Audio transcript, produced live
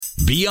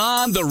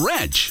Beyond the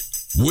Wrench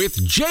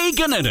with Jay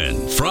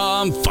Gannon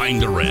from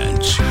Find a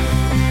Wrench.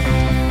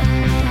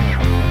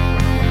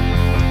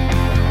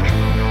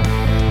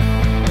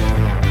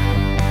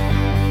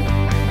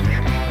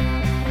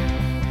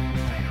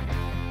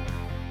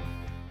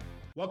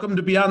 Welcome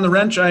to Beyond the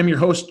Wrench. I am your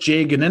host,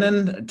 Jay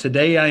Gannon.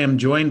 Today I am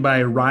joined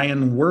by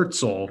Ryan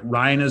Wurtzel.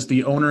 Ryan is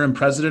the owner and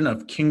president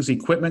of King's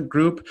Equipment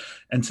Group,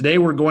 and today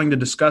we're going to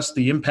discuss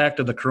the impact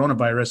of the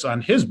coronavirus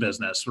on his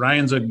business.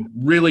 Ryan's a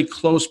really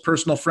close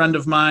personal friend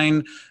of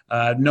mine.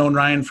 I've known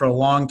Ryan for a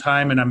long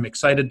time, and I'm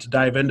excited to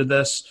dive into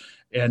this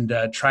and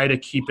try to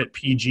keep it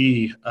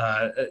PG,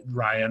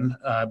 Ryan.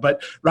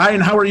 But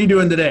Ryan, how are you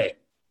doing today?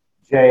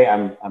 Jay,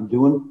 I'm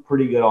doing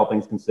pretty good, all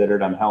things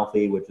considered. I'm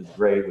healthy, which is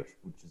great, which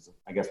is,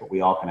 I guess, what we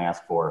all can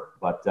ask for.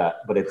 But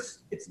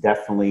it's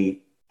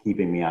definitely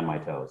keeping me on my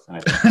toes.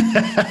 And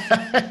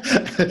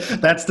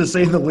that's to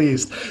say the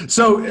least.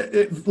 So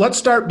let's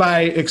start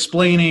by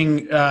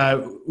explaining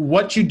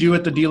what you do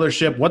at the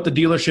dealership, what the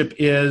dealership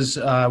is,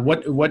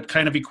 what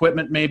kind of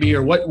equipment maybe,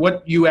 or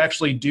what you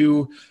actually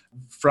do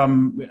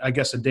from, I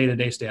guess, a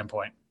day-to-day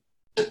standpoint.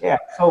 Yeah,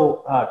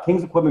 so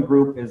King's Equipment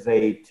Group is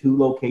a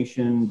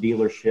 2-location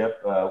dealership.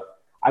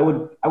 I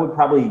would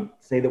probably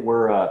say that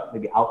we're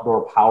maybe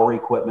outdoor power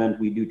equipment.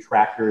 We do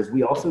tractors.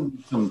 We also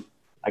do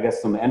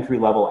some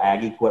entry-level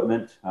ag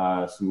equipment,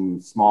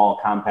 some small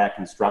compact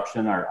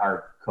construction.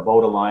 Our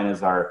Kubota line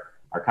is our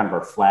kind of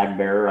our flag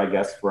bearer, I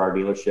guess, for our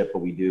dealership. But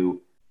we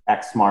do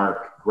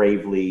Exmark,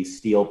 Gravely,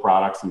 steel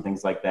products, and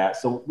things like that.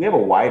 So we have a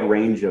wide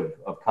range of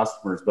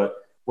customers. But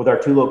with our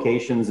 2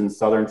 locations in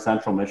southern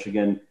central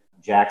Michigan,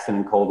 Jackson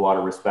and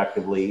Coldwater,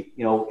 respectively,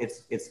 you know,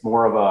 it's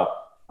more of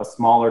a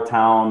smaller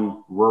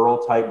town, rural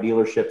type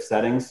dealership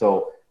setting.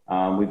 So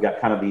we've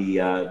got kind of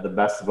the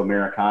best of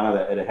Americana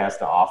that it has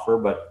to offer.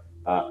 But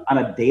on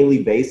a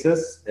daily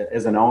basis,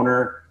 as an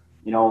owner,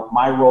 you know,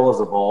 my role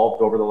has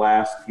evolved over the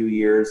last few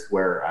years,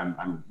 where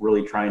I'm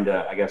really trying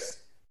to, I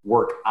guess,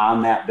 work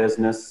on that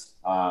business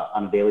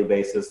on a daily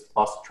basis,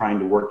 plus trying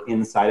to work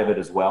inside of it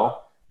as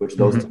well. Which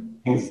those two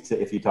things,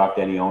 if you talk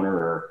to any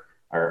owner,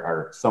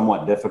 are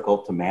somewhat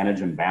difficult to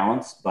manage and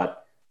balance,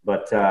 but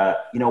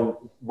you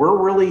know,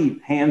 we're really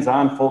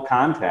hands-on, full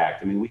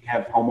contact. I mean, we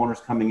have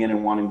homeowners coming in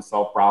and wanting to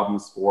solve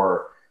problems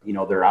for, you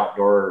know, their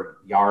outdoor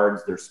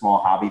yards, their small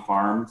hobby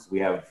farms. We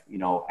have, you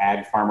know,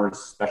 ag farmers,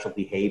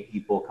 specialty hay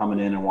people coming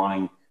in and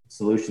wanting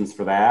solutions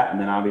for that.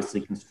 And then obviously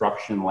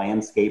construction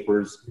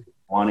landscapers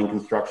wanting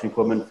construction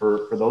equipment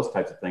for those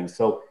types of things.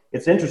 So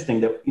it's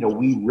interesting that, you know,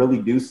 we really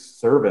do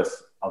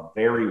service a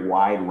very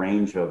wide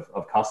range of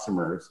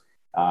customers.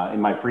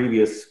 In my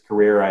previous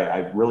career, I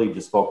really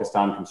just focused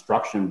on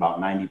construction,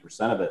 about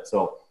 90% of it.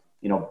 So,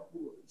 you know,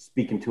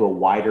 speaking to a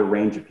wider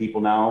range of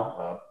people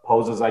now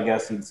poses, I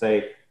guess you'd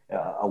say,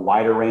 a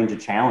wider range of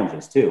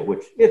challenges too,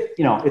 which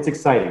it's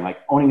exciting. Like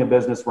owning a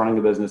business, running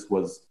a business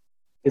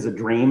is a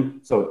dream.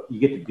 So you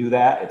get to do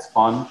that. It's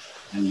fun.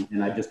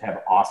 And I just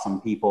have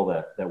awesome people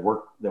that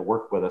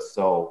work with us.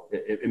 So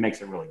it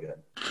makes it really good.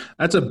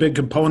 That's a big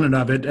component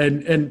of it.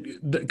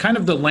 And kind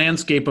of the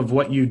landscape of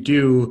what you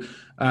do,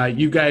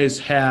 you guys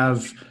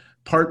have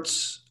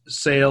parts,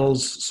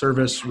 sales,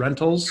 service,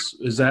 rentals.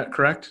 Is that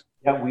correct?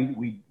 Yeah,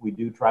 we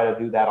do try to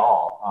do that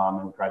all,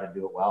 and we try to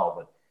do it well.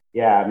 But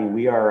yeah, I mean,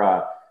 we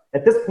are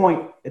at this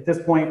point,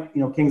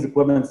 you know, King's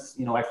Equipment's,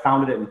 you know, I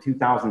founded it in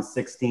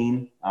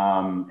 2016,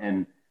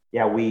 and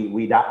yeah,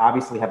 we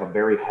obviously have a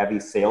very heavy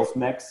sales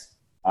mix,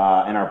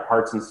 and our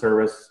parts and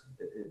service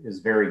is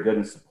very good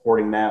in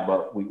supporting that.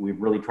 But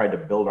we've really tried to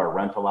build our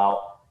rental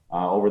out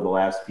over the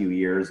last few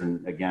years,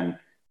 and again,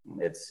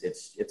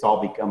 it's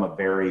all become a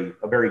very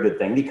good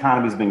thing. The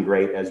economy's been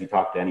great, as you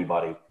talk to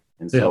anybody,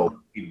 and so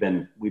we've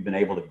been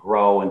able to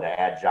grow and to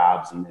add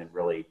jobs and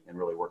really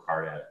work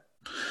hard at it.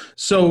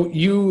 So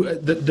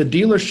the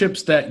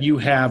dealerships that you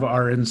have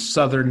are in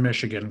southern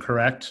Michigan,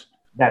 correct?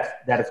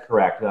 That is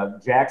correct.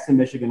 Jackson,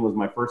 Michigan was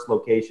my first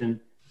location,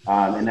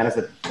 and that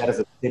is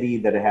a city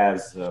that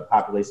has a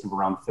population of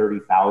around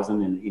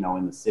 30,000,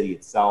 in the city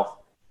itself.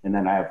 And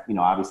then I have, you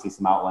know, obviously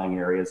some outlying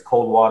areas.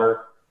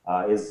 Coldwater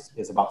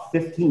is about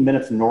 15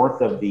 minutes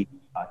north of the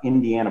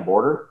Indiana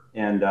border,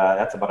 and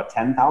that's about a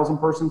 10,000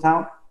 person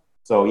town.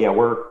 So yeah,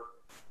 we're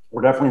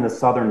definitely in the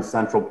southern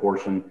central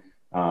portion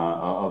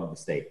of the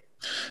state.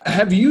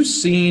 Have you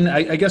seen,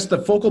 I guess the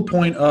focal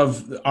point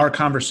of our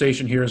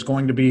conversation here is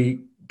going to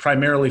be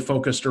primarily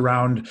focused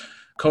around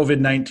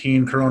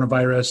COVID-19,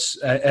 coronavirus,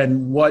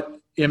 and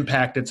what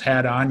impact it's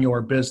had on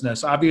your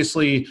business.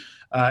 Obviously,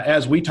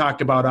 as we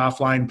talked about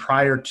offline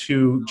prior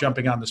to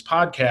jumping on this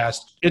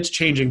podcast, it's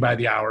changing by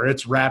the hour.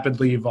 It's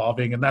rapidly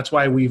evolving. And that's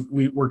why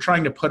we're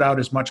trying to put out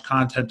as much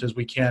content as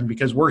we can,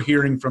 because we're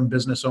hearing from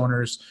business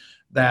owners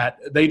that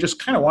they just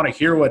kind of want to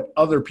hear what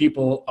other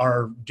people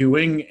are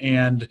doing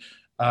and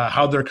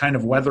how they're kind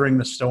of weathering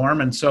the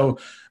storm. And so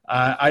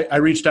I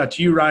reached out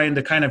to you, Ryan,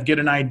 to kind of get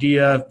an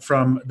idea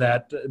from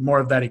that, more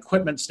of that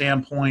equipment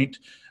standpoint.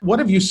 What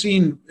have you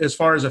seen as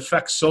far as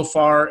effects so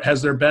far?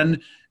 Has there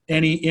been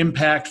any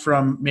impact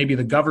from maybe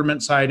the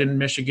government side in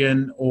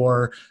Michigan,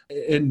 or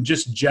in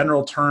just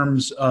general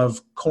terms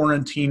of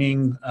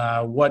quarantining?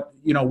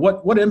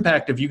 What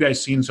impact have you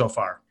guys seen so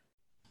far?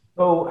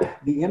 So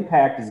the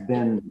impact has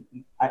been,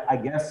 I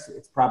guess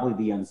it's probably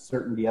the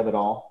uncertainty of it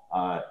all.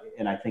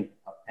 And I think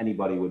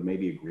anybody would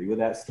maybe agree with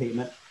that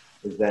statement,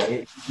 is that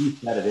you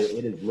said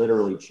it is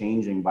literally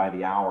changing by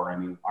the hour. I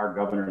mean, our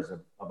governor is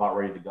about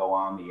ready to go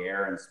on the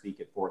air and speak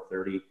at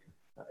 4:30.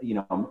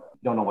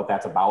 Don't know what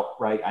that's about,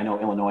 right? I know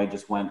Illinois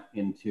just went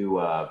into,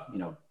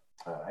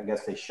 I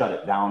guess they shut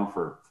it down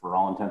for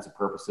all intents and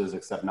purposes,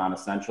 except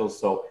non-essentials.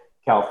 So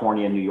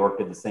California and New York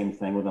did the same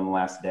thing within the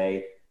last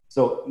day.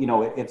 So,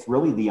 it's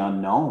really the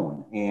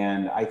unknown.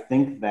 And I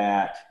think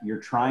that you're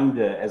trying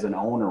to, as an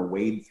owner,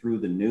 wade through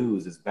the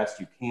news as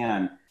best you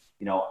can.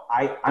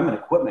 I'm an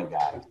equipment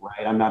guy,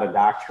 right? I'm not a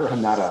doctor.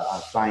 I'm not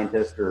a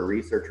scientist or a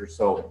researcher.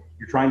 So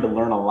you're trying to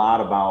learn a lot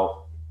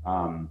about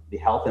the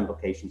health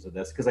implications of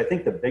this. Because I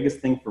think the biggest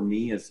thing for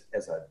me as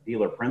a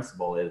dealer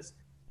principal is,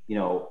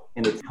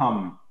 and it's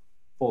come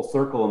full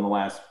circle in the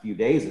last few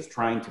days, is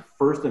trying to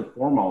first and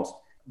foremost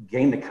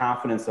gain the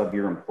confidence of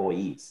your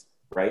employees,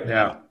 right?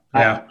 Yeah.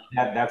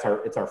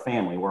 It's our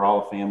family. We're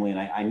all a family, and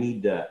I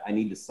need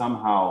to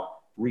somehow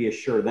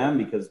reassure them,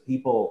 because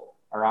people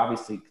are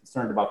obviously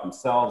concerned about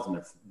themselves and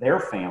their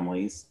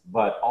families,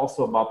 but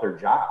also about their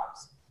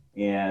jobs.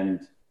 And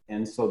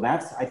so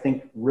that's, I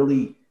think,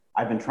 really,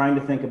 I've been trying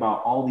to think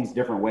about all these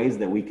different ways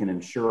that we can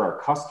ensure our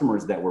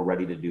customers that we're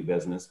ready to do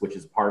business, which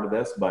is part of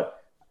this.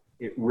 But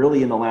it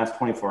really, in the last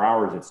 24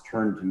 hours, it's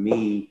turned to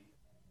me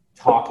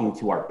talking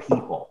to our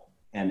people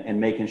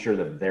and making sure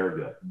that they're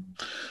good.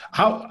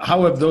 How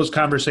have those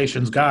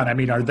conversations gone? I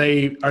mean, are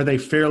they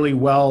fairly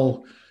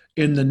well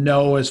in the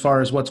know as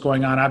far as what's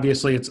going on?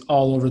 Obviously, it's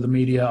all over the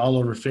media, all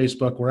over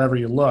Facebook, wherever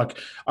you look.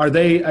 Are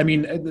they? I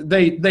mean,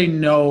 they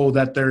know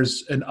that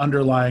there's an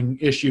underlying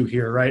issue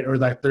here, right? Or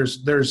that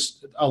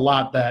there's a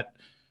lot that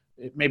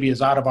maybe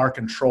is out of our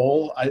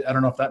control. I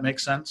don't know if that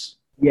makes sense.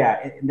 Yeah,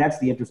 and that's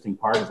the interesting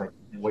part, is like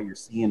what you're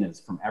seeing is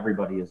from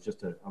everybody is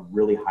just a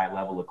really high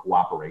level of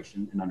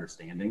cooperation and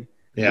understanding.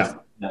 Yeah.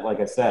 Like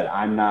I said,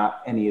 I'm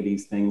not any of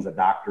these things, a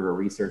doctor or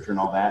researcher and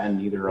all that, and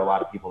neither are a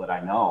lot of people that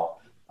I know.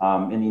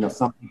 And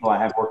some people I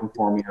have working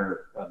for me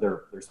are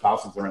their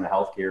spouses are in the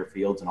healthcare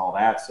fields and all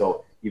that.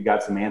 So you've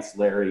got some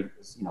ancillary,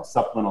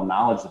 supplemental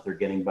knowledge that they're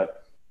getting.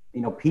 But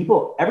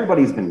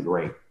everybody's been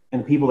great,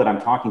 and people that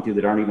I'm talking to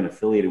that aren't even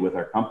affiliated with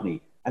our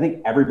company, I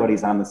think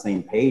everybody's on the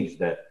same page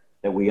that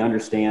we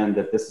understand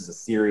that this is a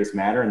serious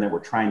matter and that we're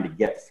trying to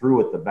get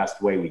through it the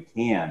best way we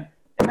can.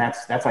 And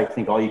that's I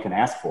think all you can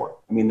ask for.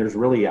 I mean, there's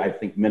really, I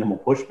think, minimal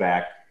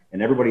pushback,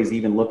 and everybody's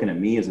even looking at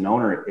me as an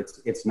owner.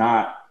 It's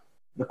not,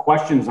 the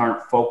questions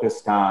aren't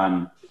focused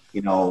on,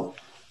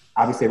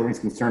 obviously everybody's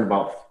concerned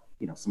about,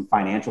 some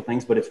financial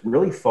things, but it's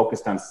really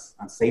focused on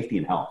safety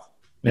and health.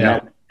 Yeah.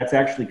 And that's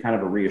actually kind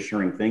of a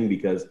reassuring thing,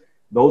 because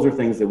those are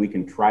things that we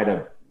can try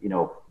to,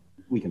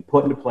 we can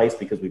put into place,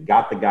 because we've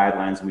got the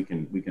guidelines,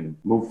 and we can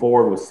move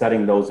forward with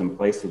setting those in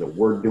place so that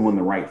we're doing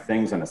the right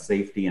things on a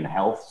safety and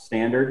health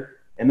standard.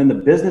 And then the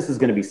business is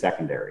going to be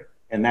secondary.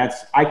 And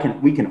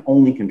we can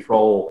only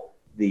control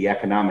the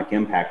economic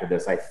impact of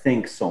this, I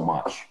think, so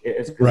much.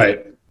 It's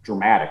right.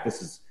 Dramatic.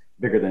 This is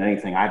bigger than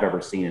anything I've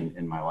ever seen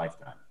in my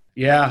lifetime.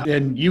 Yeah.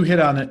 And you hit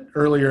on it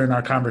earlier in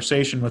our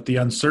conversation with the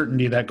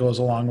uncertainty that goes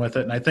along with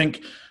it. And I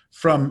think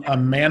from a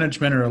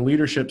management or a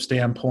leadership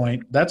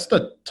standpoint, that's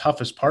the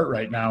toughest part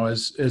right now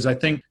is I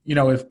think,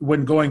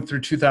 when going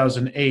through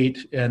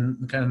 2008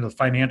 and kind of the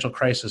financial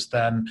crisis,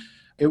 then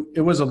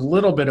it was a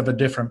little bit of a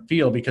different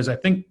feel, because I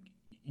think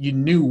you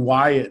knew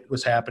why it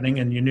was happening,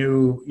 and you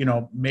knew,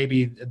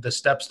 maybe the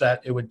steps that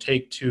it would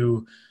take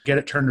to get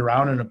it turned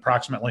around and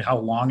approximately how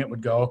long it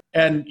would go.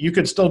 And you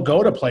could still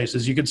go to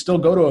places, you could still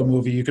go to a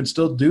movie, you could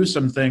still do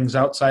some things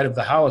outside of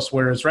the house.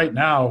 Whereas right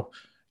now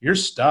you're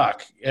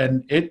stuck,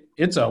 and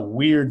it's a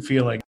weird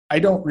feeling. I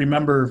don't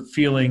remember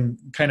feeling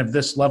kind of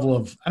this level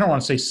of, I don't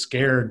want to say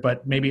scared,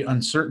 but maybe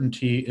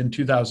uncertainty in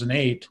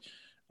 2008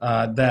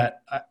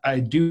 that I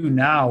do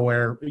now,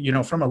 where,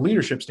 from a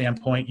leadership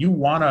standpoint, you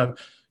want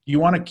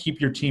to keep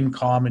your team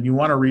calm, and you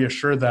want to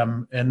reassure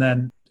them. And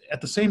then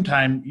at the same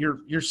time,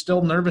 you're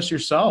still nervous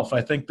yourself.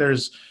 I think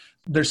there's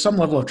some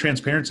level of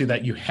transparency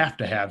that you have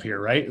to have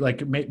here, right?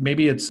 Like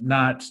maybe it's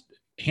not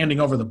handing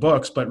over the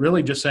books, but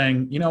really just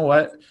saying, you know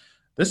what,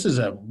 this is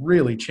a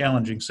really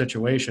challenging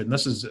situation.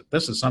 This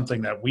is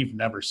something that we've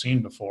never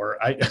seen before.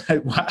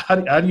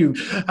 How do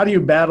you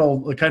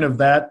battle kind of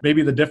that,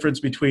 maybe the difference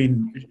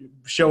between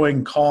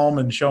showing calm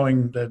and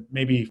showing the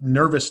maybe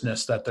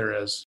nervousness that there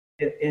is?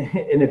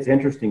 And it's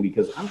interesting,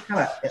 because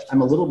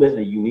I'm a little bit in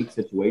a unique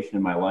situation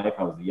in my life.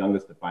 I was the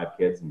youngest of 5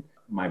 kids, and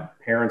my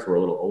parents were a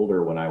little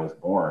older when I was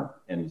born.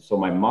 And so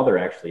my mother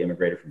actually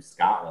immigrated from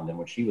Scotland. And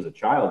when she was a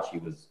child,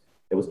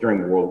 it was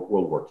during World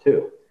War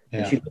II.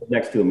 And she lived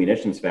next to a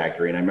munitions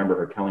factory. And I remember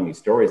her telling me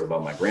stories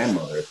about my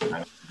grandmother at the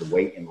time, to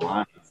wait in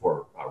line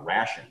for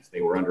rations.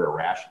 They were under a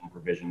ration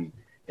provision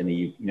in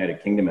the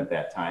United Kingdom at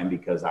that time,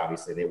 because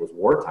obviously it was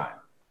wartime.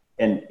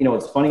 And,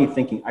 it's funny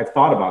thinking, I've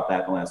thought about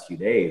that in the last few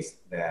days,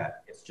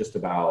 that it's just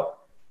about,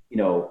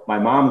 my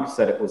mom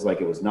said it was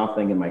like it was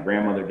nothing, and my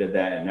grandmother did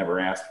that and never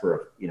asked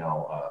for,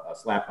 a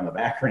slap on the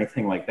back or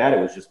anything like that.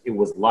 It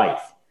was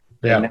life.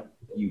 Yeah. And that's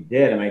what you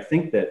did. And I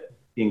think that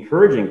the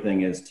encouraging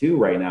thing is too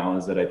right now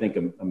is that I think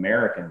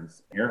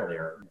Americans inherently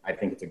I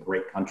think it's a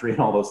great country and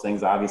all those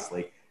things,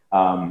 obviously.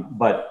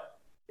 But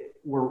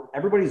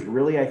everybody's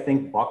really, I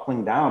think,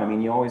 buckling down. I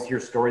mean, you always hear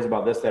stories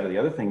about this, that, or the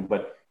other thing,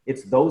 but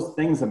it's those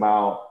things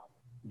about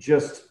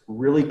just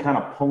really kind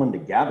of pulling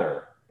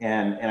together.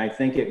 And I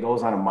think it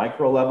goes on a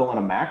micro level and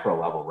a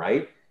macro level,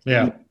 right?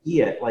 Yeah. You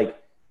see it like,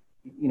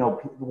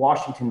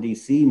 Washington,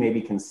 D.C.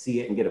 maybe can see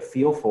it and get a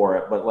feel for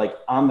it, but like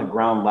on the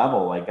ground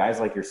level, like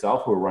guys like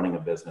yourself who are running a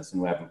business and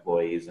who have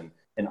employees and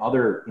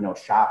other,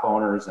 shop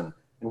owners and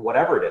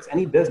whatever it is,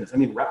 any business. I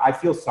mean, I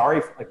feel sorry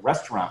for like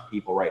restaurant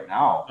people right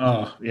now.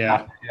 Oh,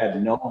 yeah.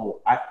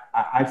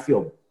 I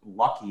feel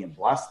lucky and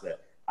blessed that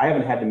I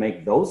haven't had to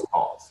make those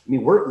calls. I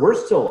mean, we're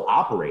still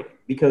operating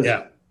because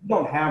we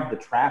don't have the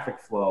traffic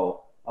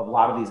flow of a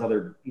lot of these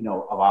other,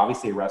 of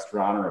obviously a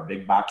restaurant or a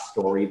big box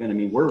store even. I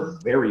mean, we're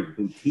very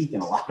boutique in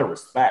a lot of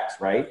respects,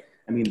 right?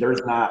 I mean, there's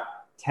not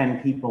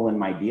 10 people in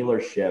my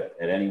dealership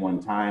at any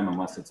one time,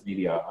 unless it's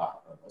maybe a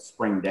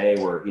spring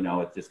day where,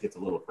 it just gets a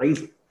little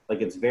crazy.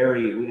 Like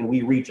and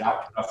we reach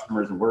out to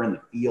customers and we're in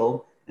the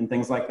field and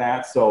things like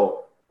that.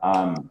 So,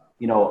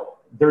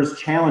 there's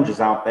challenges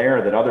out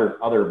there that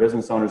other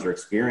business owners are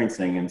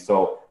experiencing. And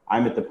so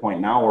I'm at the point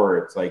now where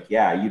it's like,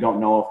 you don't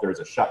know if there's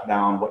a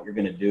shutdown, what you're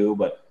going to do,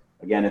 but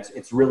again,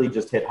 it's really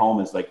just hit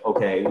home. It's like,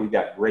 okay, we've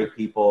got great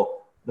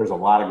people. There's a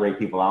lot of great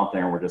people out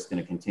there, and we're just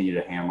going to continue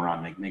to hammer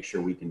on, make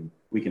sure we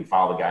can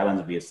follow the guidelines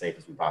and be as safe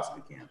as we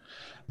possibly can.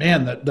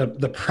 Man,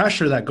 the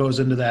pressure that goes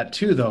into that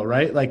too, though,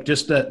 right? Like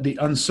just the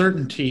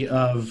uncertainty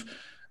of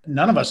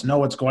none of us know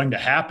what's going to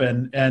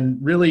happen, and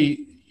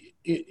really,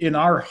 in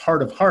our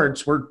heart of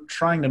hearts, we're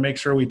trying to make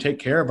sure we take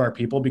care of our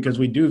people because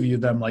we do view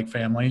them like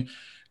family.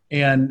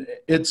 And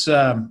it's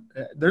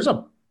there's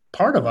a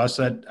part of us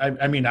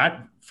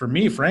that for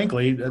me,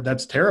 frankly,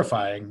 that's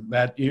terrifying,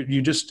 that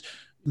you just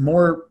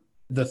more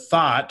the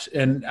thought.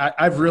 And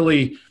I've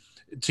really,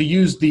 to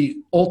use the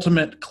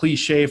ultimate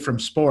cliche from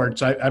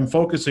sports, I'm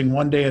focusing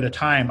one day at a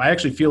time. I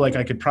actually feel like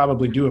I could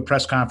probably do a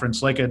press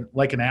conference like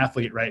an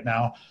athlete right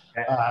now,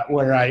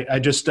 where I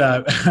just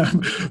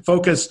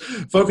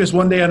focus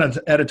one day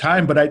at a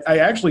time. But I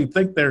actually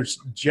think there's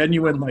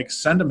genuine like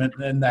sentiment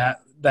in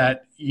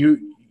that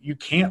you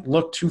can't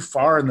look too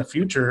far in the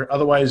future.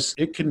 Otherwise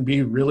it can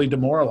be really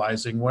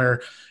demoralizing,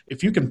 where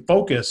if you can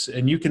focus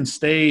and you can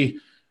stay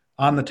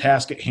on the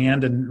task at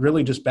hand and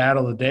really just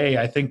battle the day,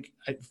 I think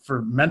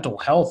for mental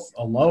health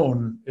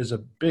alone is a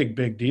big,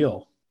 big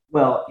deal.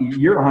 Well,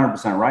 you're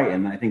 100% right.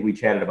 And I think we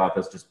chatted about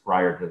this just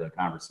prior to the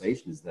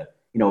conversation, is that,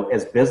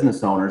 as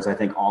business owners, I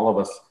think all of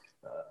us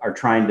are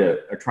trying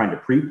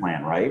to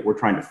pre-plan, right? We're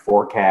trying to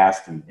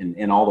forecast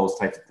and all those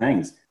types of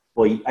things.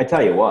 Well, I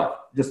tell you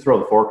what, just throw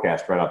the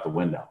forecast right out the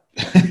window.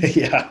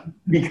 Yeah.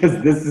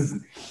 Because this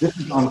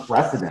is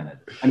unprecedented.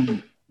 I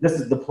mean,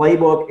 the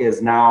playbook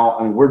is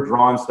now, we're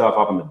drawing stuff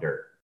up in the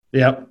dirt.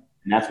 Yep.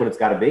 And that's what it's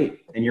got to be.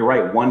 And you're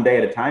right. One day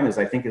at a time is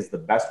the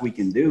best we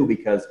can do,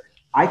 because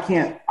I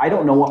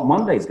don't know what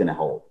Monday's going to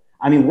hold.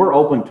 I mean, we're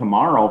open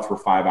tomorrow for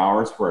 5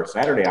 hours for our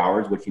Saturday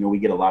hours, which, we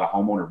get a lot of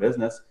homeowner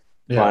business.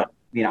 Yeah.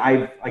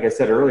 But like I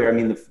said earlier,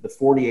 the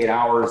 48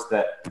 hours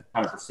that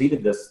kind of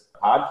preceded this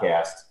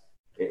podcast,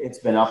 it's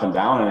been up and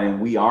down, and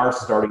we are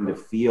starting to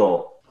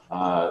feel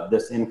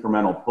this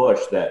incremental push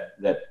that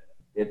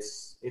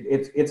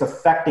it's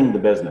affecting the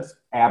business.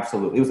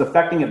 Absolutely. It was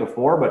affecting it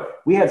before,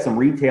 but we had some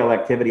retail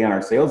activity on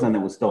our sales end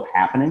that was still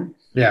happening.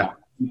 Yeah.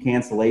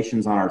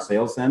 Cancellations on our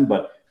sales end,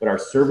 but our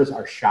service,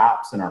 our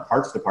shops and our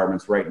parts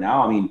departments right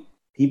now,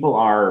 people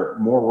are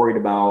more worried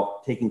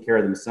about taking care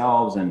of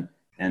themselves and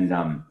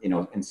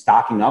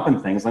stocking up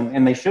and things,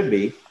 and they should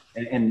be,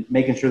 and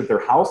making sure that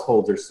their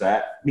households are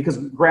set, because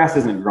grass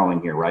isn't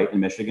growing here, right, in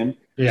Michigan.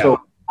 Yeah.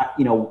 So,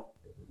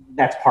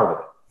 that's part of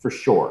it for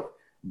sure.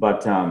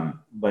 But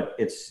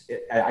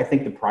I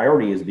think the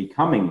priority is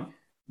becoming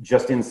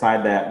just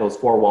inside those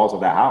four walls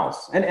of that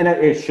house, and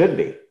it should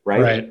be,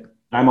 right. Right.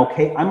 I'm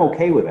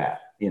okay with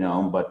that,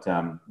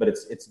 but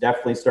it's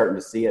definitely starting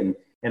to see it.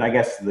 And I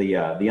guess the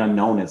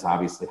unknown is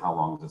obviously how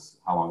long is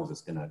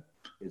this going to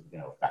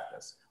affect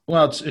us?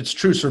 Well, it's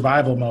true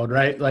survival mode,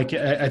 right? Like,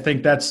 I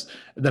think that's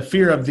the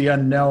fear of the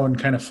unknown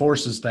kind of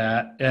forces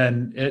that.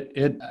 And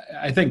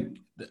I think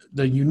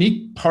the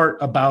unique part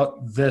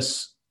about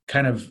this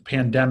kind of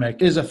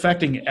pandemic is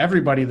affecting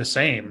everybody the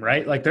same,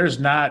 right? Like it's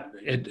not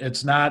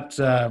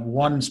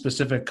one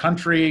specific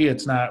country.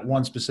 It's not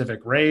one specific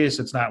race.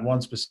 It's not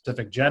one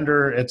specific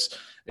gender.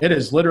 It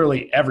is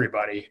literally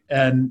everybody.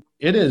 And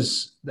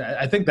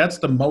I think that's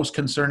the most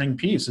concerning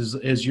piece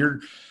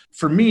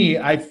for me,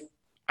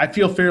 I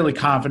feel fairly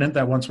confident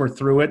that once we're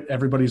through it,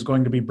 everybody's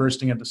going to be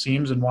bursting at the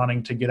seams and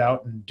wanting to get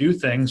out and do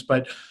things.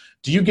 But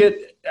do you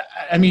get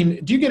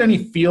any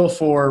feel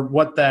for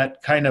what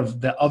that kind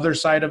of the other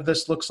side of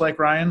this looks like,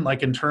 Ryan?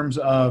 Like in terms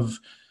of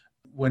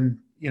when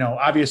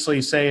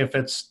obviously say if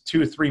it's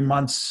 2 or 3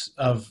 months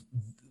of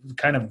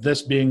kind of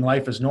this being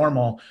life as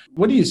normal,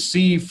 what do you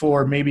see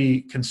for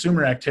maybe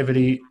consumer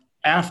activity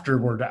after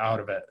we're out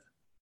of it?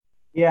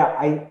 Yeah,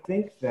 I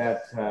think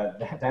that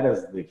that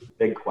is the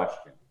big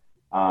question.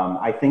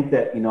 I think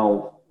that,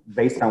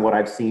 based on what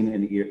I've seen,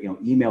 and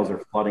emails are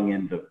flooding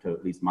into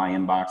at least my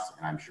inbox,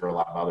 and I'm sure a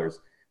lot of others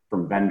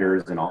from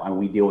vendors and all. And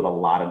we deal with a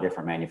lot of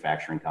different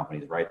manufacturing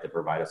companies, right, that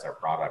provide us our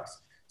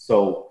products.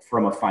 So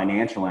from a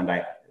financial end,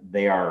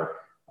 they are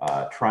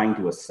trying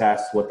to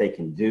assess what they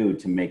can do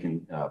to make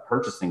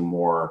purchasing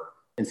more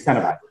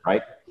incentivized,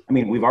 right? I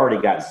mean, we've already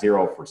got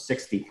 0 for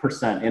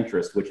 60%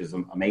 interest, which is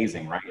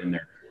amazing, right? And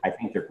I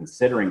think they're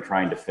considering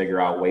trying to figure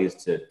out ways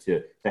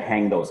to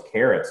hang those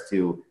carrots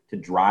to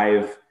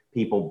drive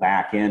people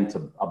back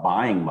into a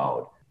buying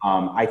mode.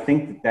 I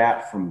think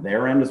that from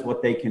their end is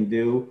what they can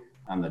do.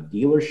 On the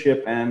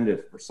dealership end,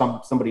 if for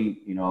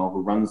somebody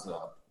who runs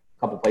a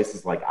couple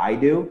places like I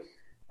do,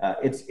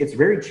 it's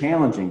very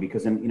challenging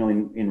because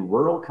in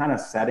rural kind of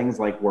settings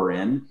like we're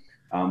in,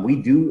 we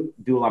do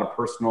a lot of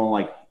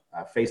personal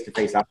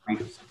face-to-face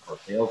outreach for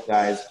sales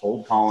guys,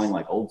 cold calling,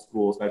 like old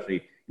school,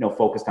 especially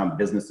focused on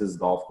businesses,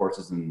 golf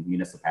courses, and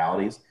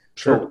municipalities.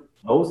 Sure. So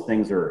those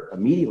things are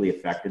immediately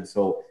affected.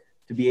 So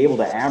to be able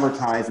to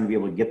advertise and be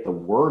able to get the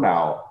word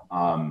out,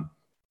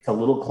 it's a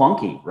little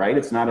clunky, right?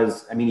 It's not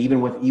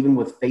even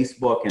with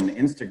Facebook and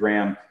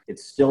Instagram,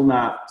 it's still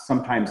not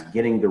sometimes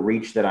getting the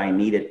reach that I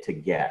need it to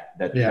get.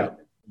 That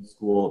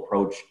school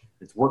approach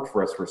that's worked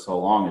for us for so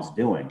long is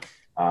doing.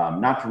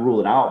 Not to rule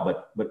it out,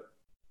 but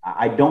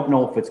I don't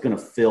know if it's going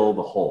to fill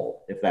the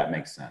hole, if that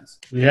makes sense.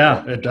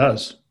 Yeah, it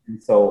does.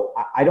 And so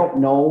I don't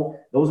know.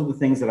 Those are the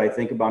things that I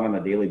think about on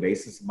a daily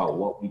basis about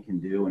what we can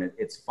do. And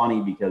it's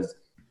funny because,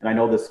 and I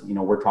know this,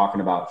 we're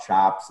talking about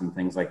shops and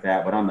things like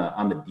that, but on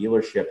the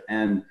dealership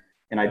end,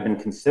 and I've been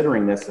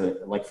considering this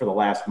for the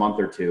last month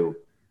or two,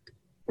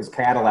 because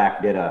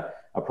Cadillac did a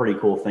pretty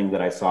cool thing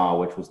that I saw,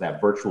 which was that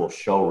virtual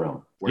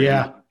showroom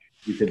where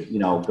you could,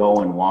 go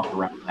and walk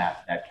around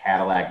that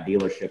Cadillac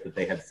dealership that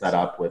they had set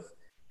up with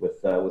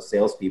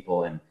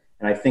salespeople. And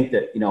I think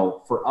that,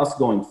 for us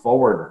going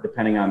forward,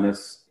 depending on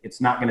this, it's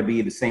not going to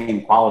be the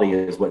same quality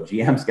as what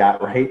GM's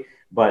got, right?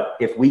 But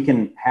if we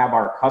can have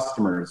our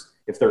customers,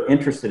 if they're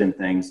interested in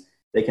things,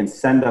 they can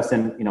send us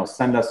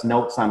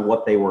notes on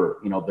what they were,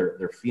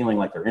 they're feeling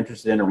like they're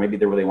interested in, or maybe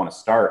they're where they want to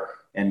start.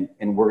 And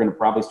we're going to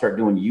probably start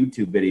doing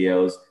YouTube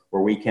videos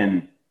where we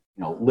can,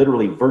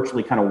 literally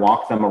virtually kind of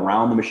walk them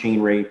around the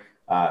machinery,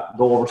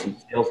 go over some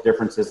sales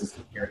differences and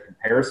some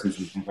comparisons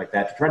and things like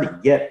that to try to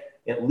get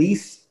at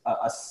least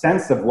a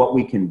sense of what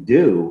we can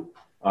do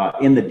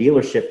in the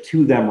dealership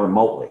to them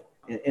remotely.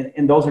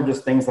 And those are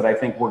just things that I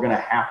think we're going to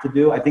have to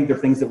do. I think they're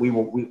things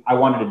that I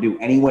wanted to do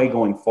anyway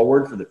going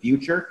forward for the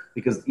future,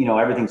 because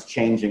everything's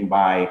changing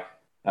by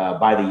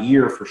the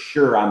year for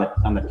sure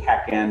on the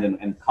tech end,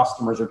 and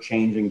customers are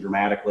changing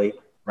dramatically,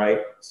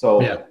 right? So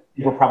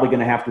we're probably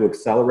going to have to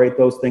accelerate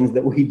those things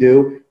that we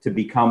do to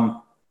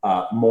become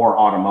more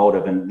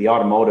automotive. And the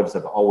automotives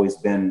have always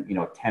been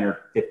 10 or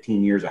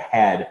 15 years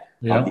ahead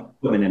of the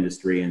equipment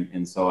industry,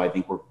 and so I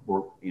think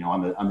we're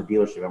on the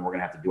dealership, and we're going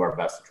to have to do our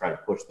best to try to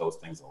push those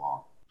things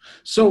along.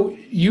 So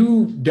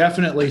you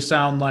definitely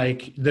sound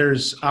like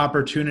there's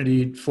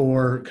opportunity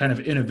for kind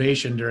of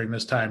innovation during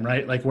this time,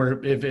 right? Like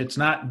where if it's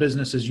not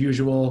business as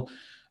usual,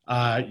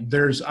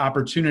 there's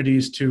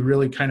opportunities to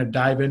really kind of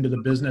dive into the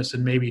business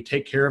and maybe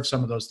take care of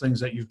some of those things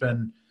that you've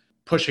been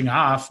pushing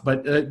off.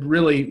 But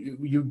really,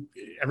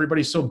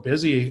 everybody's so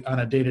busy on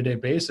a day-to-day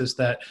basis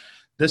that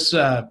this,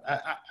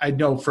 I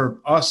know for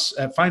us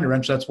at Find a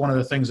Wrench, that's one of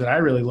the things that I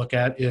really look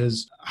at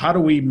is how do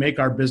we make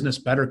our business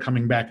better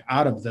coming back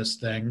out of this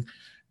thing?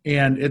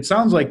 And it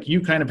sounds like you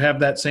kind of have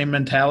that same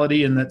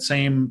mentality and that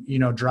same,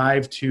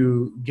 drive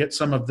to get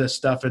some of this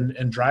stuff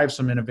and drive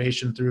some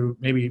innovation through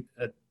maybe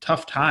a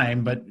tough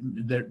time, but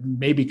there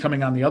maybe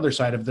coming on the other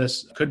side of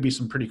this could be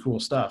some pretty cool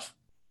stuff.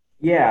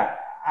 Yeah,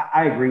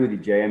 I agree with you,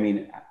 Jay. I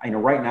mean,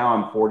 right now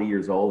I'm 40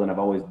 years old and I've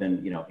always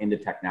been, into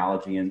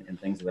technology and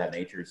things of that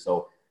nature.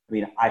 So,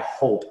 I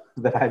hope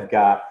that I've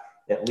got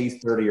at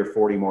least 30 or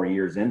 40 more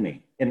years in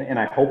me. And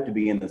I hope to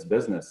be in this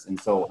business. And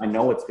so I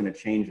know it's going to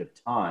change a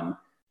ton,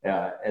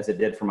 as it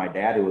did for my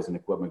dad, who was an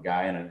equipment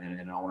guy and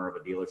an owner of a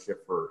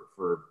dealership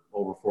for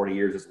over 40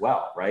 years as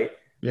well, right?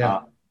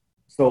 Yeah.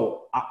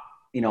 So,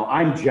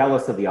 I'm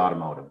jealous of the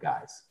automotive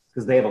guys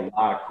because they have a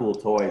lot of cool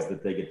toys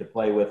that they get to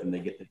play with and they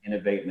get to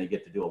innovate and they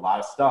get to do a lot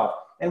of stuff.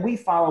 And we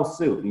follow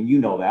suit.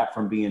 And that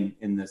from being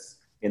in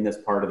this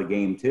part of the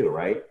game too,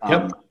 right?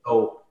 Yep.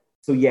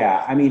 So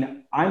yeah,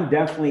 I'm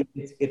definitely,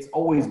 it's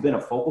always been a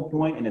focal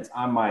point, and it's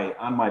on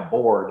my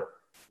board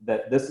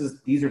that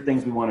these are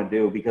things we want to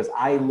do, because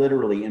I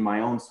literally in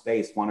my own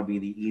space want to be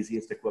the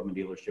easiest equipment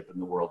dealership in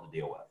the world to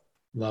deal with.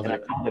 Love and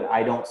it. I know that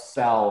I don't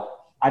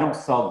sell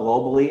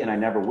globally, and I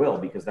never will,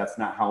 because that's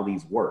not how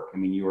these work.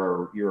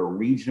 You're a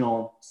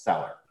regional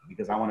seller,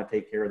 because I want to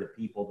take care of the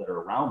people that are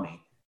around me.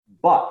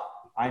 But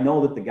I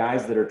know that the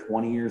guys that are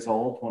 20 years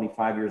old,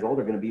 25 years old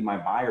are going to be my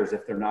buyers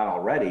if they're not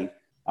already.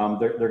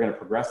 they're going to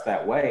progress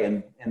that way,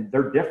 and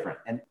they're different.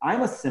 And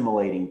I'm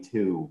assimilating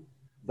to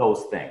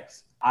those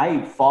things.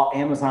 I fought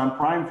Amazon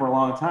Prime for a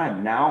long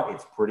time. Now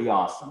it's pretty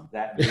awesome.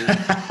 That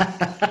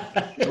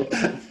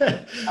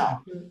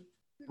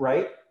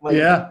right? Like,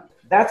 yeah.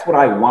 That's what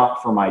I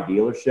want for my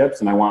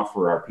dealerships, and I want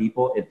for our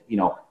people.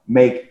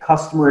 Make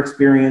customer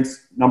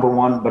experience number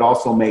one, but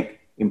also make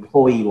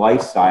employee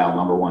lifestyle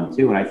number one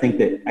too. And I think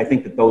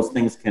that those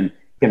things can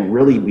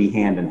really be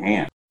hand in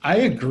hand. I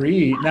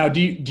agree. Now,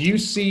 do you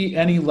see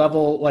any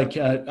level, like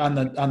on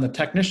the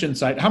technician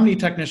side? How many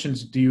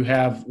technicians do you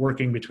have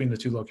working between the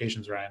two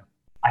locations, Ryan?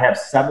 I have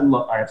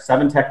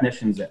 7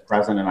 technicians at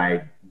present, and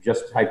I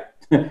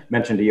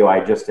mentioned to you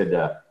I just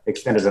had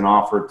extended an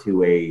offer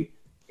to a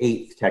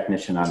 8th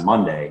technician on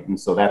Monday, and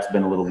so that's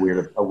been a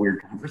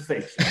weird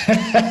conversation.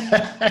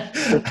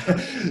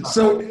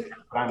 So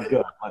but I'm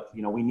good. But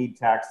we need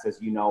techs,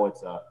 as you know.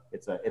 It's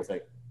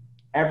a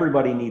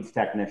everybody needs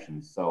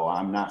technicians, so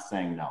I'm not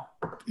saying no.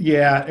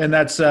 Yeah, and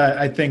that's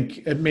I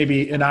think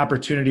maybe an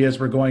opportunity as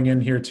we're going in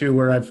here too,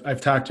 where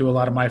I've talked to a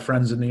lot of my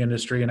friends in the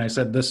industry, and I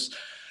said this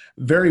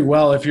very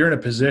well. If you're in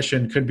a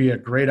position, could be a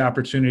great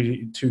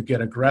opportunity to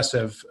get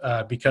aggressive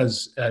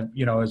because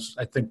as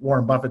I think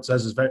Warren Buffett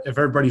says, is if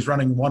everybody's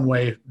running one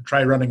way,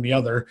 try running the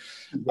other.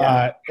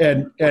 Yeah.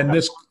 And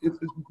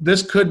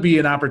this could be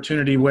an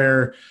opportunity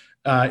where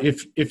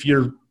if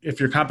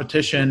your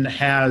competition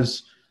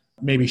has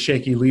maybe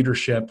shaky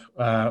leadership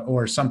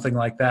or something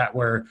like that,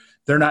 where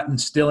they're not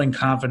instilling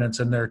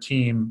confidence in their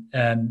team,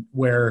 and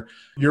where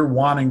you're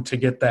wanting to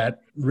get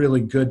that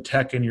really good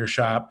tech in your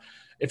shop,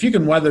 if you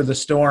can weather the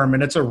storm,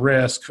 and it's a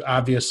risk,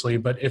 obviously,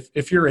 but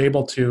if you're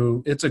able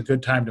to, it's a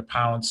good time to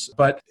pounce.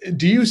 But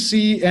do you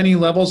see any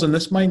levels, and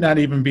this might not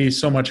even be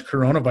so much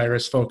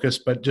coronavirus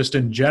focused, but just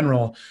in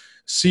general,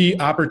 see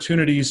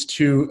opportunities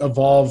to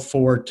evolve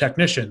for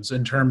technicians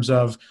in terms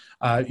of,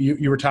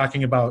 you were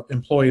talking about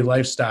employee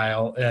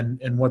lifestyle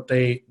and what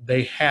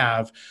they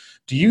have.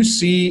 Do you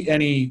see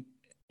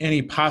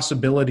any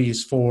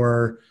possibilities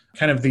for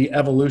kind of the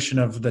evolution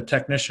of the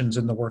technicians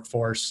in the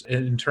workforce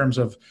in terms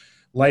of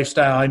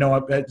lifestyle? I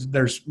know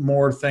there's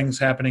more things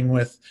happening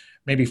with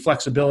maybe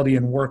flexibility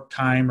in work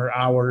time or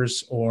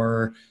hours,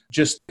 or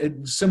just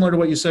similar to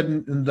what you said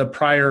in the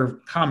prior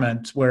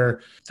comment,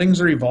 where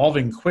things are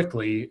evolving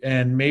quickly,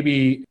 and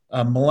maybe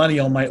a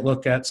millennial might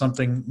look at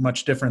something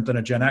much different than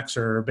a Gen Xer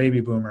or a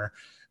baby boomer.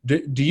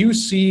 Do you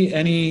see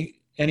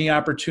any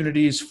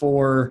opportunities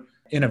for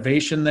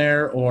innovation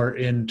there, or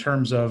in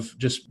terms of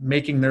just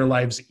making their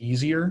lives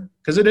easier?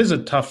 Because it is a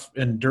tough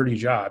and dirty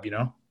job,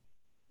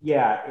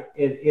 Yeah,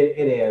 it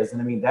is.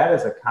 And I mean, that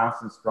is a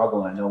constant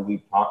struggle. I know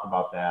we've talked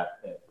about that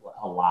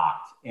a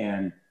lot.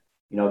 And,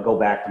 go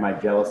back to my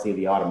jealousy of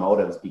the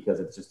automotives, because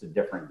it's just a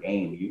different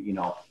game.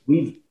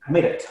 We've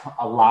made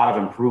a lot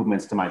of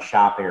improvements to my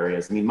shop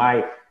areas. I mean,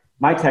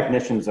 my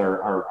technicians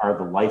are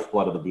the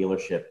lifeblood of the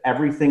dealership.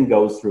 Everything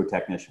goes through a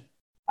technician.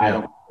 Yeah. I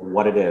don't know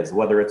what it is,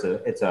 whether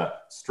it's a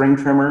string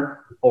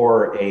trimmer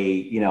or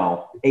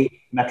a 8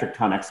 metric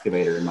ton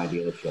excavator in my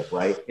dealership,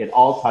 right? It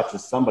all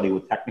touches somebody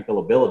with technical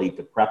ability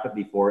to prep it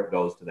before it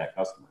goes to that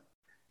customer.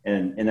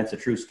 And that's a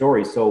true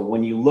story. So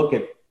when you look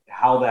at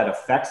how that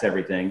affects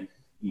everything,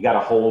 you got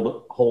to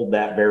hold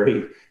that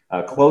very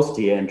close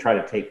to you and try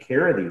to take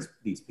care of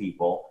these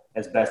people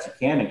as best you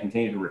can and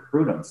continue to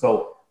recruit them.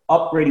 So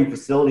upgrading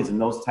facilities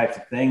and those types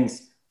of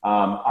things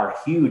are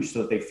huge, so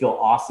that they feel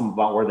awesome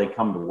about where they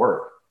come to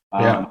work.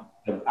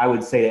 I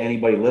would say to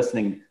anybody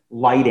listening,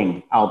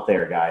 lighting out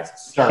there, guys,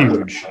 start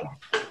huge.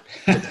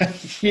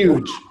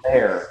 Huge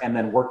there, and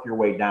then work your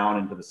way down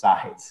into the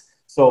sides.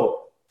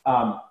 So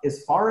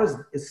as far as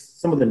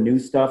some of the new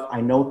stuff,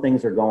 I know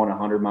things are going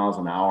 100 miles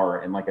an hour.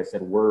 And like I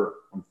said, we're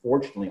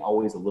unfortunately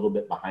always a little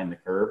bit behind the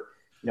curve.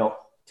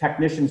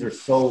 Technicians are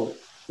so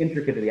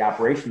intricate to the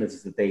operation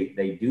is that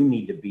they do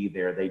need to be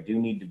there. They do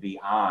need to be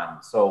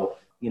on. So,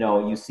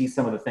 you see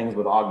some of the things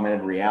with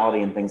augmented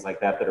reality and things like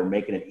that are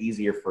making it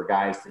easier for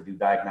guys to do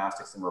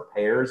diagnostics and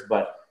repairs.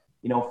 But,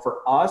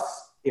 for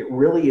us, it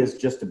really is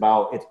just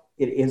about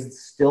it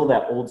is still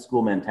that old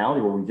school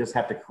mentality where we just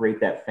have to create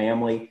that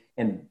family,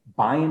 and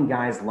buying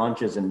guys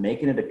lunches and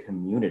making it a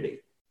community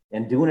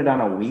and doing it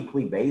on a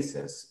weekly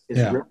basis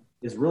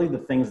is really the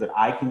things that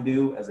I can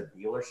do as a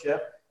dealership.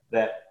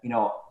 That,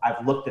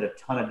 I've looked at a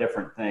ton of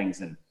different things,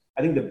 and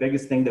I think the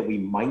biggest thing that we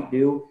might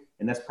do,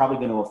 and that's probably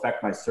going to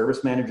affect my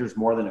service managers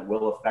more than it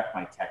will affect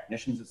my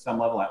technicians at some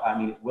level. I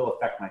mean, it will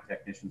affect my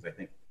technicians, I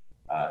think,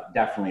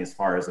 definitely, as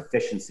far as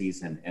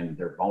efficiencies and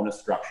their bonus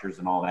structures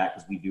and all that,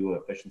 because we do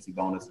efficiency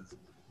bonuses,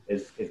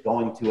 is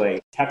going to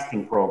a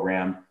texting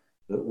program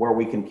where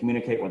we can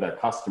communicate with our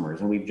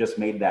customers. And we've just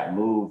made that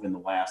move in the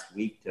last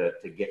week to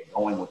get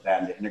going with that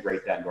and to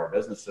integrate that into our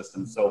business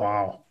system.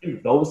 So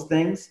those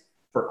things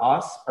for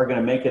us are going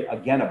to make it,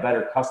 again, a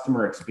better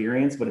customer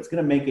experience, but it's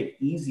going to make it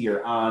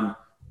easier on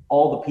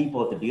all the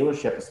people at the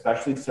dealership,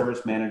 especially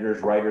service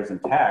managers, writers,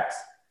 and techs,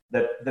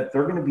 that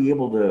they're going to be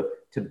able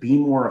to be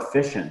more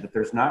efficient, that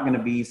there's not going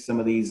to be some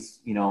of these,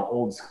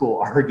 old school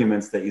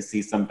arguments that you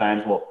see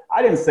sometimes. Well,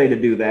 I didn't say to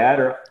do that,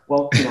 or,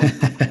 well,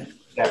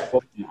 that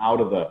quote, out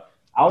of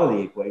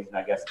the equation,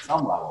 I guess, at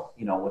some level,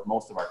 with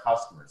most of our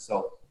customers.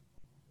 So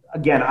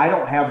again, I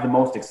don't have the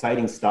most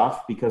exciting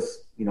stuff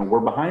because,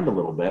 we're behind a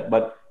little bit,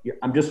 but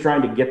I'm just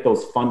trying to get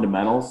those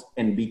fundamentals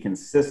and be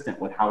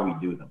consistent with how we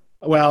do them.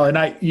 Well,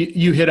 and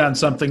you hit on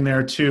something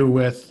there too,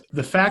 with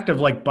the fact of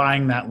like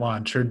buying that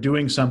lunch or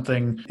doing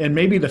something and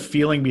maybe the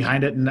feeling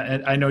behind it. And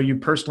I know you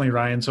personally,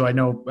 Ryan, so I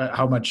know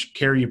how much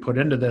care you put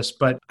into this,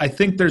 but I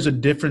think there's a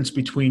difference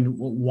between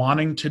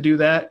wanting to do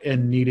that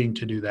and needing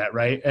to do that,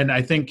 right? And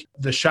I think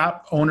the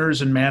shop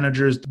owners and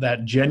managers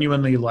that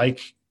genuinely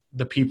like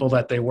the people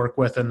that they work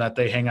with and that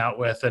they hang out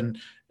with, and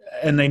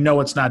they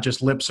know it's not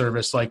just lip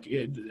service,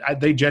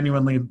 they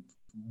genuinely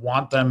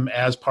want them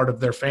as part of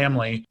their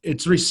family,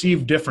 it's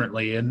received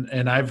differently.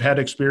 And I've had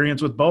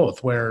experience with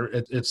both, where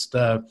it's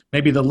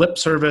maybe the lip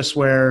service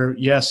where,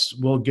 yes,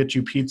 we'll get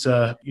you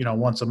pizza,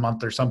 once a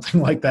month or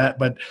something like that,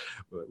 but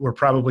we're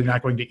probably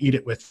not going to eat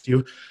it with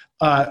you.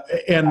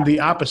 And the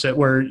opposite,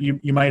 where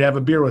you might have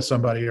a beer with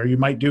somebody, or you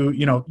might do,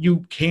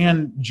 you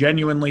can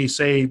genuinely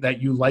say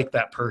that you like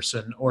that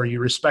person or you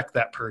respect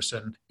that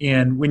person.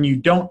 And when you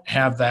don't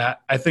have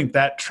that, I think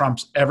that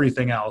trumps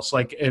everything else.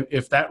 Like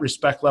if that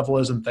respect level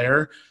isn't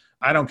there,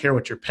 I don't care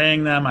what you're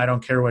paying them. I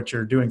don't care what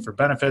you're doing for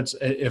benefits.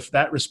 If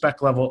that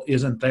respect level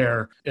isn't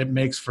there, it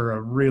makes for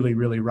a really,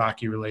 really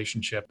rocky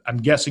relationship. I'm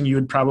guessing you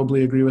would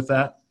probably agree with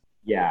that.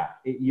 Yeah,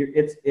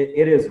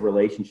 it is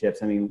relationships.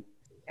 I mean,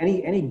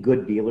 any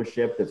good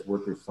dealership that's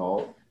worth their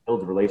salt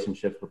builds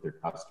relationships with their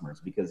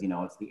customers, because,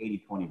 it's the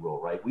 80-20 rule,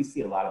 right? We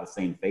see a lot of the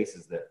same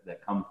faces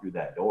that come through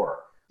that door.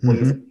 Well,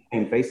 you see the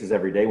same faces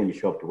every day when you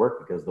show up to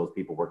work because those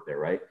people work there,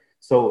 right?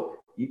 So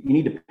you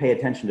need to pay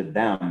attention to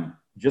them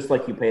just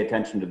like you pay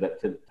attention to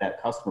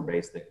that customer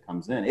base that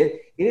comes in.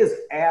 It is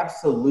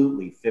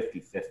absolutely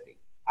 50-50.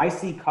 I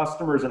see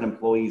customers and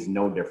employees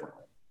no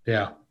differently.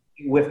 Yeah.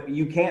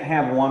 You can't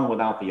have one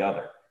without the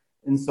other.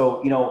 And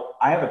so,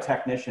 I have a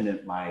technician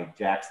at my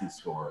Jackson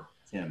store,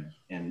 Tim,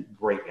 and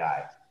great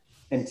guy.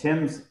 And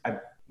Tim's,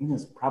 he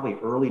was probably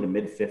early to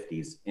mid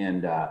 50s,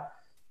 and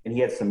he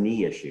had some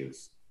knee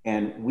issues.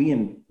 And we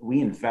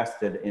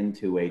invested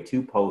into a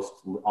 2-post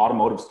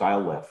automotive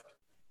style lift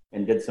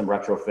and did some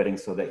retrofitting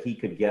so that he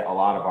could get a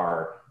lot of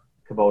our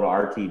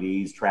Kubota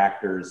RTVs,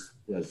 tractors,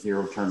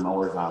 zero-turn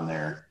mowers on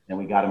there. And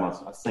we got him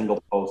a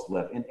single post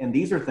lift. And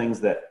these are things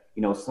that,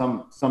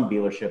 some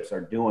dealerships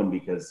are doing,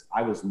 because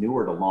I was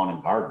newer to lawn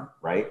and garden,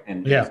 right?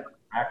 And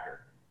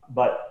tractor.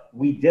 But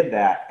we did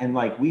that. And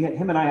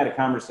him and I had a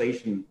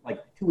conversation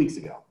 2 weeks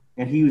ago,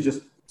 and he was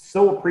just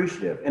so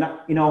appreciative. And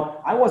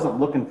I wasn't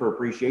looking for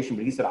appreciation,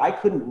 but he said, I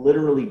couldn't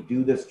literally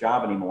do this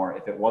job anymore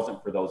if it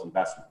wasn't for those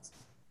investments.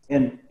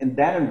 And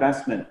that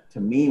investment to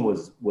me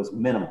was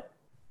minimal.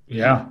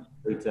 Yeah.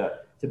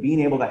 To being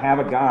able to have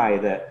a guy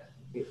that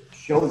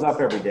shows up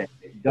every day,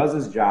 does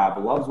his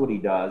job, loves what he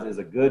does, is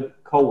a good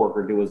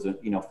coworker to his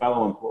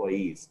fellow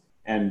employees,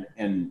 and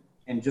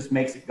just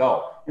makes it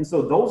go. And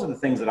so those are the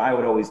things that I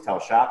would always tell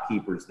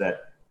shopkeepers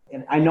that,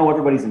 and I know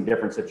everybody's in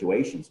different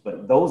situations,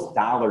 but those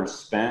dollars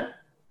spent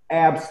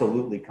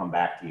absolutely come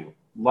back to you.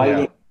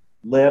 Lighting,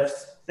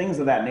 lifts, things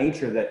of that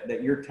nature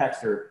that your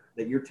techs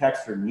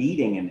are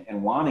needing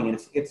and wanting, and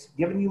it's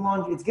giving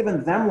it's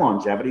giving them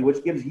longevity,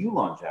 which gives you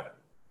longevity.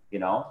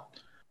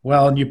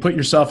 Well, and you put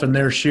yourself in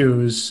their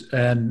shoes,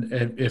 and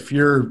if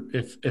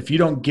you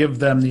don't give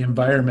them the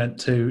environment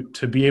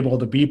to be able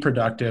to be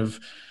productive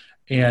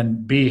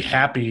and be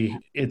happy,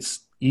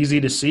 it's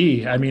easy to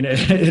see. I mean,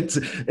 it's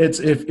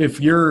if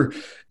you're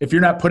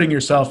not putting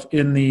yourself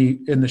in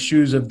the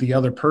shoes of the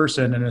other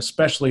person, and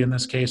especially in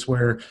this case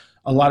where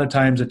a lot of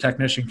times a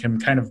technician can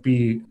kind of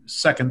be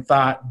second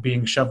thought,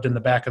 being shoved in the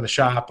back of the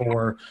shop,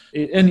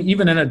 and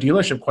even in a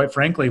dealership, quite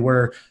frankly,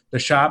 where the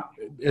shop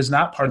is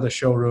not part of the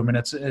showroom and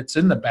it's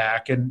in the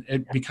back, and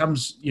it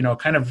becomes,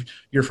 kind of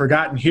your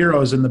forgotten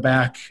heroes in the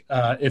back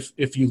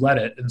if you let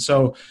it. And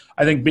so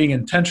I think being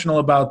intentional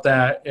about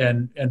that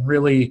and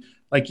really,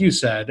 like you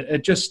said,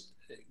 it just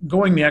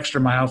going the extra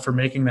mile for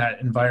making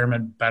that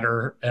environment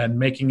better and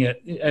making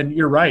it, and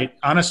you're right.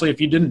 Honestly, if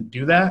you didn't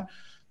do that,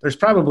 there's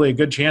probably a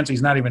good chance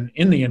he's not even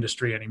in the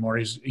industry anymore.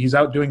 He's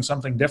out doing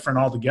something different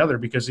altogether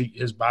because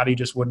his body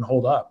just wouldn't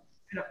hold up.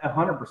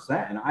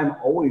 100%. And I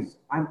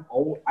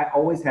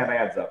always have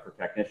ads up for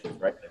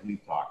technicians, right? That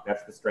we've talked.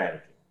 That's the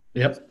strategy.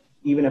 Yep.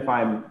 Even if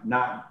I'm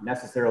not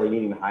necessarily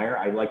needing to hire,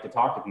 I like to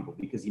talk to people,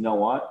 because you know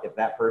what? If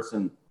that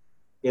person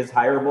is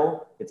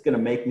hireable, it's going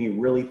to make me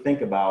really think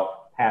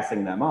about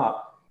passing them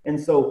up. And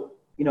so,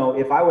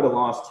 if I would have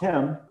lost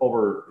him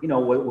over,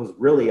 what was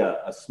really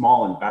a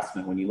small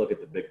investment when you look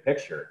at the big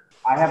picture,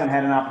 I haven't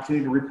had an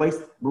opportunity to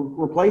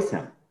replace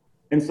him.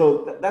 And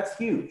so that's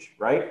huge,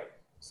 right?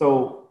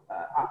 So,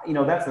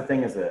 that's the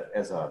thing as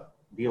a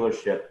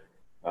dealership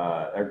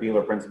or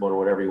dealer principal or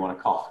whatever you want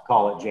to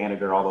call it,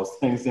 janitor, all those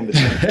things in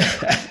between.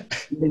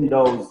 Even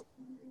those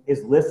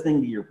is listening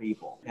to your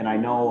people. And I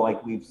know,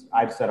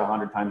 I've said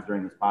 100 times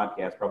during this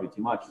podcast, probably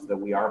too much, is that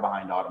we are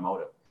behind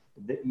automotive.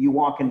 You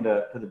walk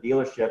into the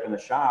dealership in the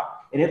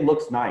shop, and it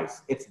looks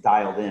nice. It's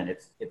dialed in.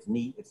 It's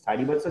neat. It's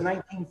tidy, but it's a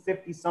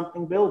 1950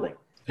 something building.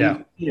 Yeah.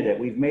 We've painted it.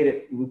 We've made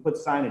it. We put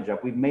signage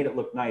up. We've made it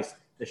look nice.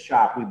 The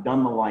shop. We've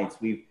done the lights.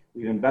 We've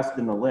invested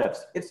in the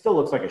lifts. It still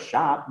looks like a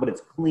shop, but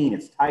it's clean.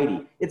 It's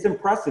tidy. It's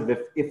impressive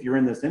if you're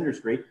in this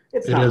industry.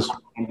 It's not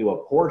into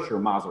a Porsche or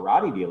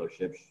Maserati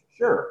dealership,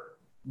 sure,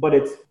 but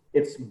it's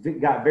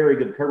got very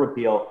good curb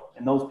appeal.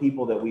 And those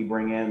people that we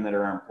bring in that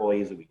are our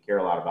employees that we care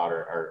a lot about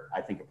are I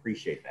think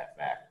appreciate that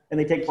fact, and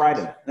they take pride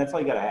in it. And that's all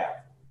you got to have.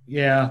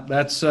 Yeah,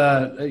 that's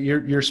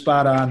you're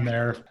spot on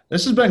there.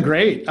 This has been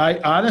great. I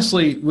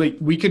honestly,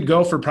 we could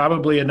go for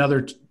probably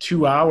another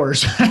 2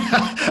 hours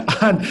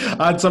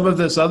on some of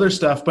this other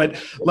stuff. But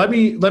let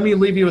me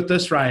leave you with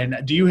this, Ryan.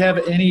 Do you have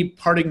any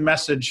parting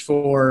message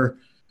for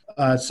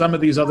some of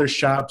these other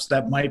shops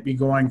that might be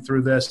going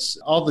through this,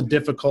 all the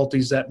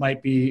difficulties that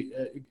might be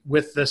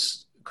with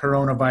this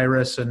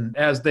coronavirus, and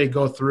as they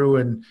go through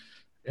and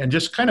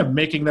just kind of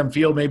making them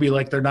feel maybe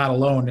like they're not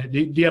alone? Do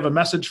you have a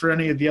message for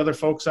any of the other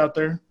folks out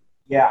there?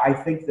 Yeah, I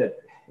think that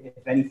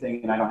if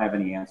anything, and I don't have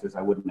any answers,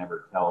 I would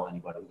never tell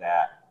anybody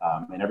that.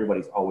 And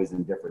everybody's always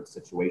in different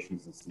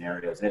situations and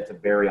scenarios, and it's a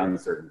very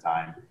uncertain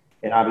time.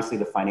 And obviously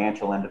the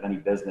financial end of any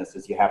business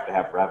is you have to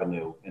have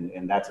revenue.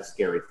 And that's a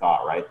scary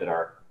thought, right?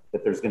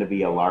 That there's going to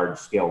be a large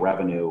scale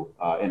revenue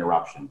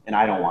interruption. And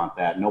I don't want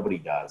that. Nobody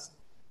does.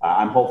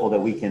 I'm hopeful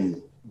that we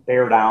can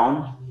bear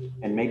down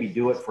and maybe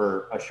do it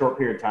for a short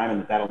period of time,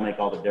 and that'll make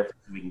all the difference.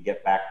 We can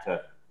get back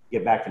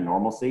to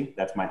normalcy.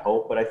 That's my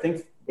hope. But I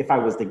think if I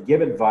was to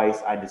give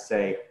advice, I'd just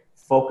say,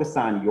 focus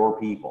on your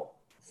people,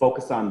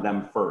 focus on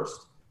them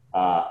first.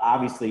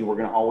 Obviously we're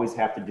going to always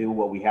have to do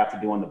what we have to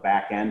do on the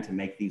back end to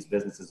make these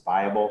businesses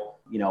viable.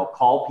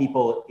 Call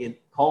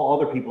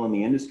other people in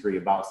the industry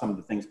about some of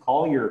the things.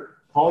 Call your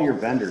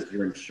vendors,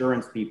 your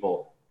insurance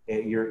people,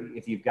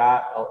 if you've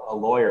got a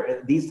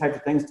lawyer, these types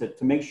of things to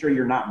make sure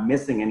you're not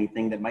missing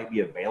anything that might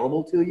be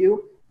available to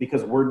you,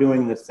 because we're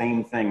doing the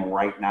same thing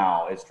right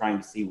now, is trying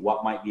to see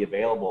what might be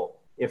available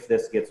if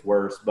this gets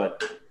worse.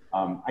 But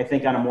I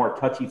think on a more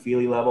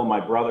touchy-feely level, my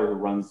brother who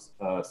runs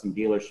some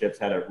dealerships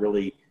had a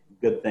really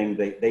good thing.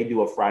 They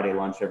do a Friday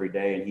lunch every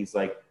day, and he's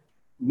like,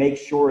 make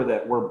sure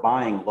that we're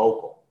buying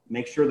local.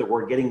 Make sure that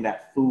we're getting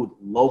that food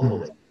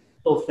locally.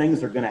 So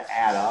things are going to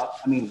add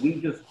up. I mean,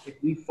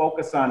 if we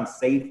focus on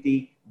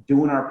safety,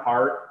 doing our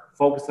part,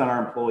 focus on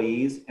our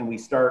employees, and we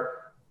start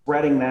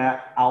spreading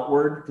that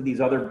outward to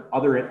these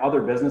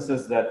other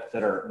businesses that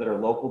are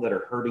local, that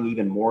are hurting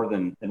even more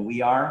than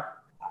we are,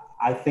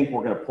 I think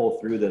we're going to pull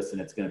through this,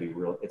 and it's going to be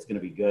real. It's going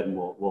to be good, and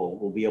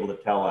we'll be able to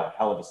tell a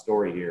hell of a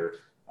story here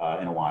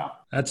in a while.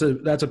 That's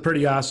a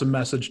pretty awesome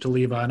message to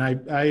leave on.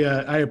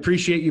 I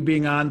appreciate you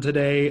being on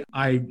today.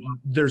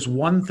 There's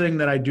one thing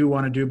that I do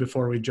want to do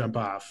before we jump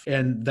off,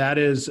 and that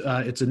is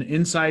it's an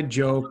inside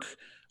joke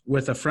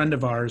with a friend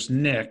of ours,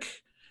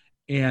 Nick,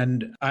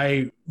 and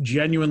I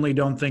genuinely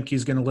don't think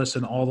he's going to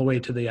listen all the way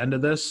to the end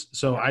of this.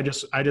 So I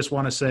just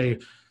want to say,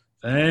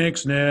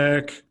 thanks,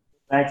 Nick.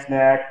 Thanks,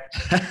 Nick.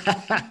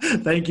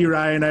 Thank you,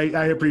 Ryan.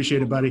 I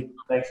appreciate it, buddy.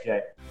 Thanks,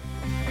 Jay.